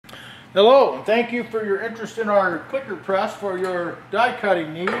Hello, and thank you for your interest in our clicker press for your die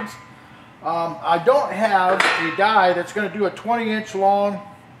cutting needs. I don't have a die that's going to do a 20-inch long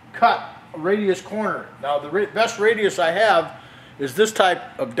cut radius corner. Now the best radius I have is this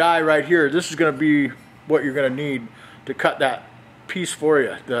type of die right here. This is going to be what you're going to need to cut that piece for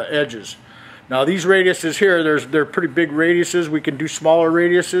you, the edges. Now these radiuses here, they're pretty big radiuses. We can do smaller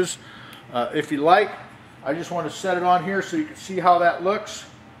radiuses if you like. I just want to set it on here so you can see how that looks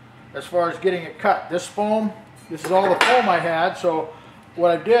as far as getting it cut. This foam, this is all the foam I had, so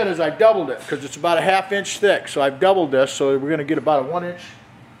what I did is I doubled it because it's about a ½ inch thick. So I've doubled this, so we're going to get about a 1-inch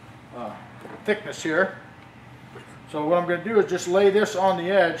thickness here. So what I'm going to do is just lay this on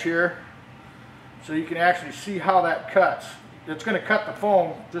the edge here so you can actually see how that cuts. It's going to cut the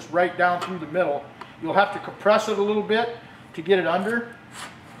foam just right down through the middle. You'll have to compress it a little bit to get it under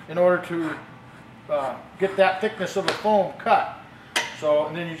in order to get that thickness of the foam cut. So,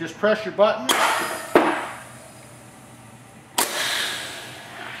 and then you just press your button,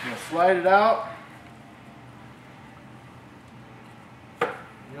 you'll slide it out,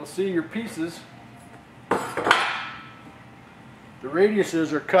 you'll see your pieces. The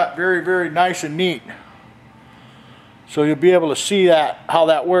radiuses are cut very, very nice and neat. So you'll be able to see that, how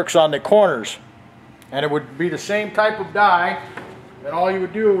that works on the corners. And it would be the same type of die, and all you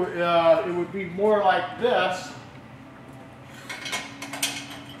would do, it would be more like this.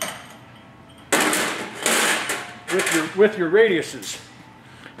 With your radiuses.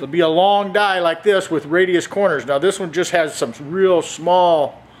 It'll be a long die like this with radius corners. Now this one just has some real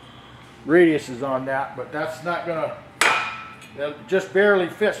small radiuses on that, but that's not gonna, it just barely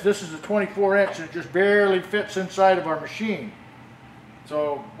fits. This is a 24-inch and it just barely fits inside of our machine.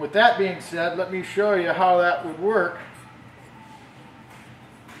 So with that being said, let me show you how that would work.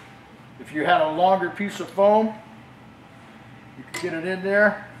 If you had a longer piece of foam, you could get it in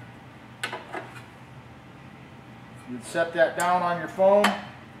there. You'd set that down on your foam,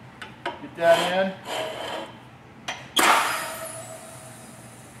 get that in.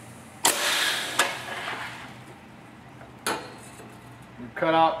 You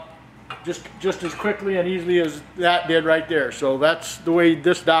cut out just as quickly and easily as that did right there. So that's the way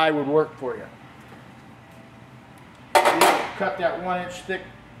this die would work for you. You can cut that 1-inch thick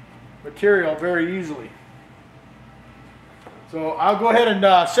material very easily. So I'll go ahead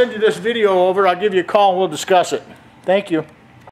and send you this video over. I'll give you a call and we'll discuss it. Thank you.